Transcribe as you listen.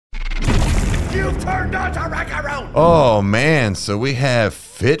You've turned on to Rykerroad! Oh, man. So we have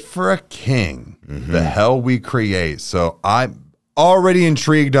Fit for a King, The Hell We Create. So I'm already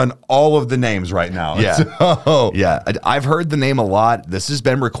intrigued on all of the names right now. Yeah. So, yeah. I've heard the name a lot. This has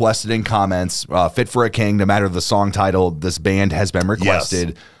been requested in comments. Fit for a King, no matter the song title, this band has been requested.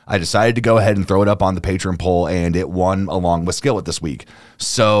 Yes. I decided to go ahead and throw it up on the Patreon poll, and it won along with Skillet this week.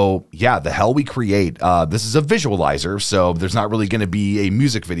 So, yeah, The Hell We Create. This is a visualizer, so there's not really going to be a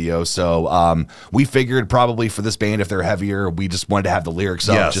music video. So we figured probably for this band, if they're heavier, we just wanted to have the lyrics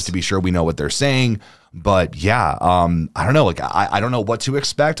up just to be sure we know what they're saying. But yeah, I don't know. Like I don't know what to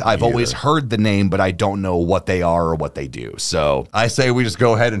expect. I've always heard the name, but I don't know what they are or what they do. So I say we just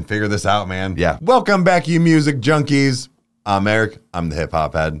go ahead and figure this out, man. Yeah. Welcome back, you music junkies. I'm Eric. I'm the hip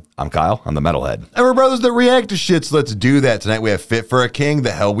hop head. I'm Kyle. I'm the metalhead. And we're brothers that react to shit, so let's do that. Tonight we have Fit for a King,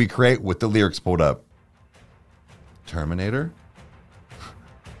 The Hell We Create, with the lyrics pulled up. Terminator.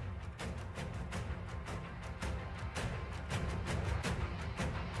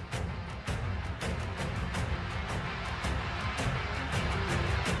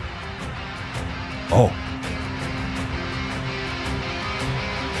 Oh.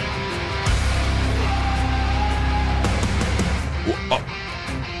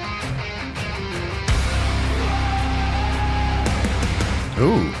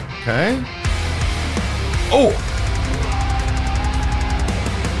 Ooh, okay. Oh.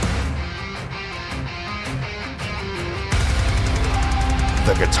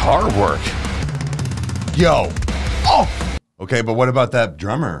 The guitar work. Yo. Oh. Okay, but what about that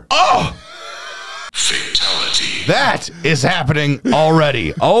drummer? Oh. Fatality. That is happening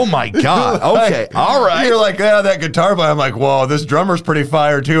already. Oh my God. Okay. All right. You're like, yeah, that guitar player. I'm like, whoa, this drummer's pretty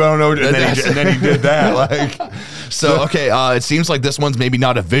fire too. I don't know. And then he did that. Like, so okay. It seems like this one's maybe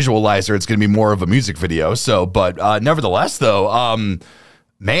not a visualizer. It's going to be more of a music video. So, but nevertheless, though,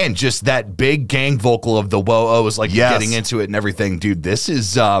 man, just that big gang vocal of the whoa-ohs, like getting into it and everything, dude. This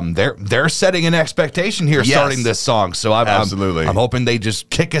is they're setting an expectation here, starting this song. So I'm hoping they just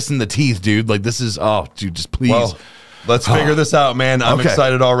kick us in the teeth, dude. Like this is dude, just please. Well, let's figure this out, man. I'm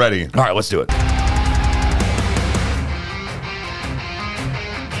excited already. All right, let's do it.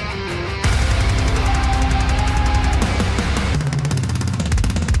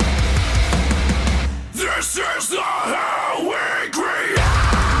 This is the hell we create.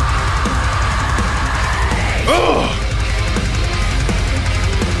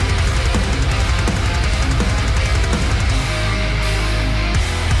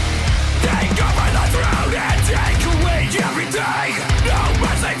 Take over the throne and take away everything. No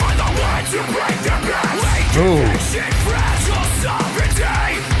mercy for the ones who break the best. Education, fragile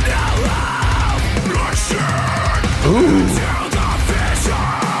sovereignty. No hope, nor shame. To the vision.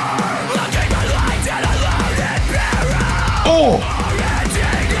 Looking for light and alone and barren.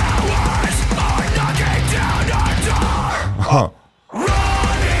 Ending hours are knocking down our door.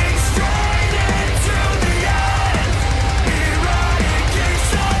 Running straight into the end.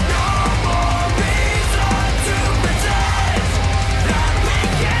 Eradication, no more reason to pretend that we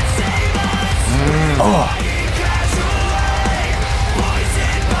can save us. Dying casually,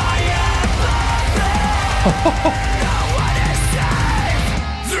 poisoned by apathy. No one is safe.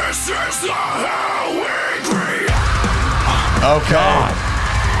 This is the hell we create. Okay.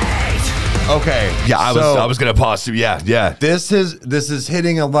 Okay. Yeah, I was gonna pause too. Yeah. This is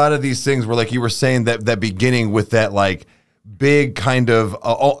hitting a lot of these things where, like you were saying, that beginning with that like big kind of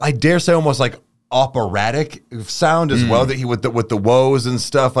I dare say almost like operatic sound as well, that he with the woes and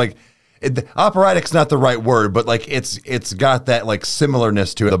stuff. Like operatic's not the right word, but like it's got that like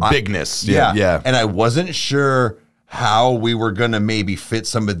similarness to it. The bigness. Yeah. And I wasn't sure how we were going to maybe fit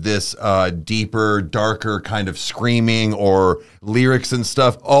some of this deeper, darker kind of screaming or lyrics and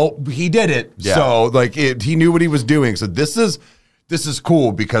stuff. Oh, he did it. Yeah. So like he knew what he was doing. So this is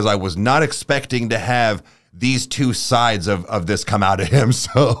cool because I was not expecting to have these two sides of this come out of him.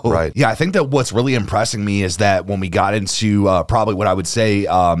 So right. Yeah, I think that what's really impressing me is that when we got into probably what I would say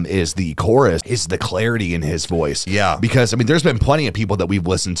is the chorus, is the clarity in his voice. Yeah. Because I mean, there's been plenty of people that we've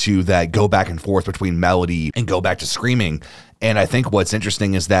listened to that go back and forth between melody and go back to screaming. And I think what's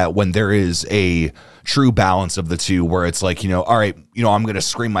interesting is that when there is a true balance of the two, where it's like, all right, I'm going to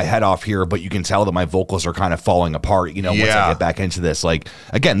scream my head off here, but you can tell that my vocals are kind of falling apart, once I get back into this. Like,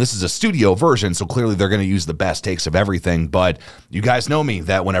 again, this is a studio version, so clearly they're going to use the best takes of everything. But you guys know me,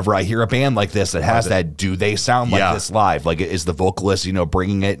 that whenever I hear a band like this that has that, do they sound like this live? Like, is the vocalist,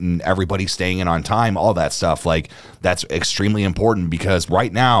 bringing it and everybody staying in on time, all that stuff? Like, that's extremely important because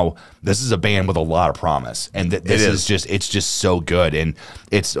right now, this is a band with a lot of promise. And this is just, it's just so good. And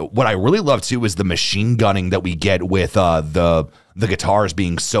it's what I really love too is the machine gunning that we get with the guitars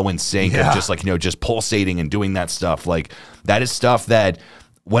being so in sync of just like, just pulsating and doing that stuff. Like that is stuff that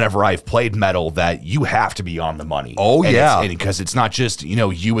whenever I've played metal that you have to be on the money. Oh, and because it's not just,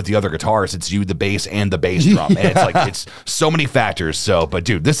 you with the other guitars, it's you, the bass, and the bass drum. And it's like, it's so many factors. So, but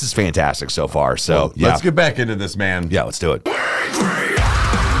dude, this is fantastic so far. So well, let's get back into this, man. Yeah, let's do it.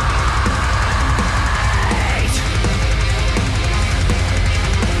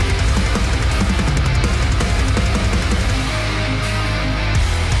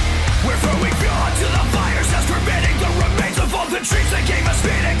 Trees that gave us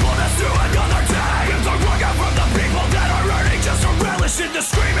meaning, pulled us through another day. Ripped the rug out from the people that are earning just to relish in the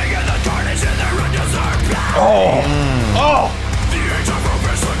screaming and the carnage in their undeserved pain. The age of hope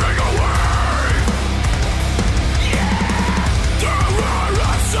is slipping away. The roar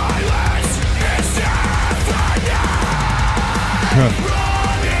of silence is deafening.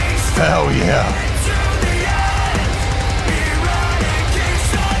 Hell yeah.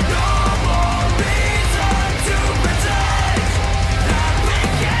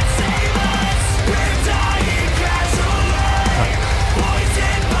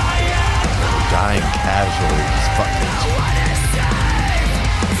 Dying casually.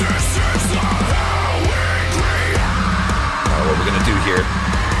 What we're gonna do here?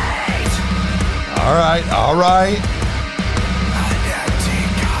 All right, all right.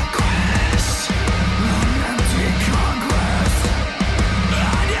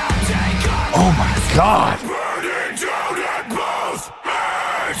 Oh my God!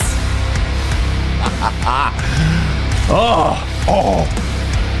 Oh!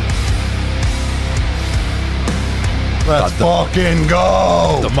 Let's fucking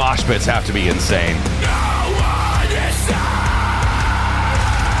go! The mosh pits have to be insane.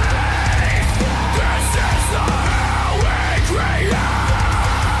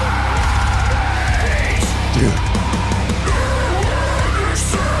 Dude.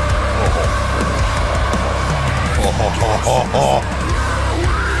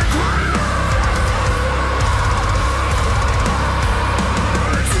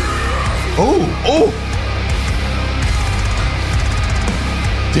 Oh!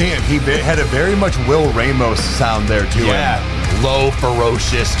 Damn, he had a very much Will Ramos sound there too. Yeah, low,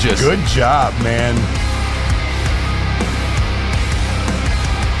 ferocious, just good job, man.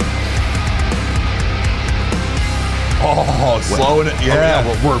 Oh, slowing it. Yeah,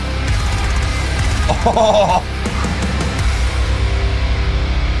 we're oh.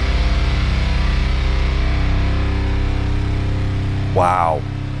 Wow.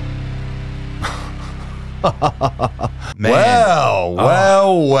 Man.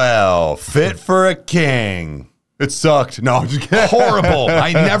 Well. Fit for a king. It sucked. No, I'm just kidding. Horrible.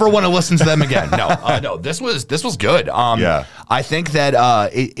 I never want to listen to them again. No, this was good. Yeah. I think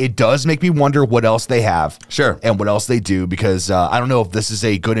that it does make me wonder what else they have. Sure. And what else they do, because I don't know if this is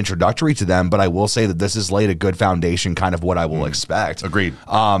a good introductory to them, but I will say that this has laid a good foundation, kind of what I will expect. Agreed.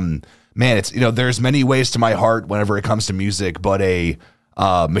 Man, it's, there's many ways to my heart whenever it comes to music, but a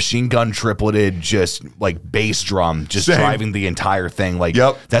machine gun tripleted, just like bass drum, just driving the entire thing. Like,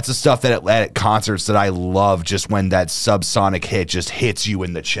 that's the stuff that at concerts that I love, just when that subsonic hit just hits you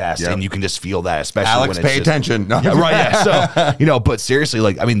in the chest and you can just feel that, especially Alex, when it's pay attention. No. Yeah, right. Yeah. So, but seriously,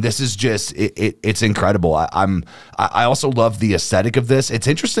 like, I mean, this is just, it's incredible. I also love the aesthetic of this. It's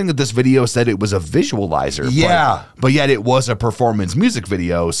interesting that this video said it was a visualizer. Yeah. But yet it was a performance music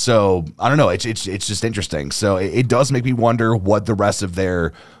video. So I don't know. It's just interesting. So it does make me wonder what the rest of their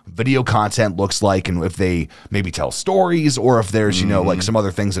video content looks like, and if they maybe tell stories, or if there's like some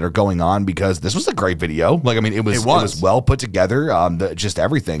other things that are going on, because this was a great video. Like, I mean, it was well put together. Just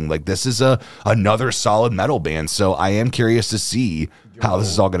everything. Like, this is another solid metal band. So I am curious to see how this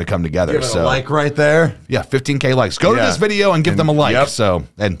is all going to come together. Give it a like right there. Yeah, 15K likes. Go to this video and give them a like. So,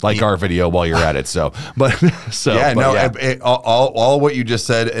 and like our video while you're at it. So, all what you just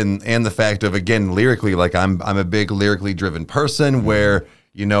said, and the fact of, again, lyrically, like I'm a big lyrically driven person where,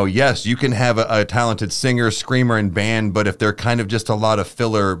 yes, you can have a talented singer, screamer, and band, but if they're kind of just a lot of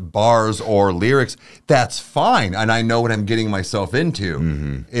filler bars or lyrics, that's fine. And I know what I'm getting myself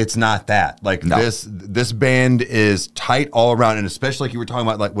into. It's not that. Like, this band is tight all around, and especially like you were talking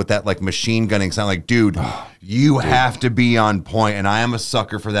about, like with that like machine gunning sound, like, dude, you have to be on point, and I am a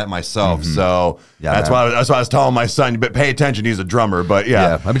sucker for that myself. So that's why I was telling my son, but pay attention, he's a drummer. But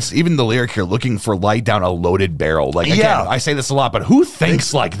I mean, even the lyric here, looking for light down a loaded barrel. Like, again, I say this a lot, but who thinks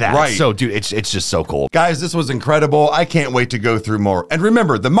thinks like that. Right. So, dude, it's just so cool. Guys, this was incredible. I can't wait to go through more. And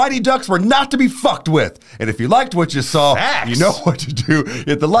remember, the Mighty Ducks were not to be fucked with. And if you liked what you saw, Facts. you know what to do.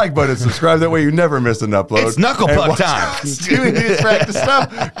 Hit the like button, subscribe. That way you never miss an upload. It's knuckle And puck watch time. us doing this practice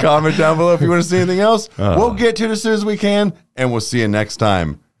stuff. Comment down below if you want to see anything else. We'll get to it as soon as we can. And we'll see you next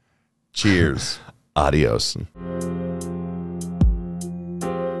time. Cheers. Adios.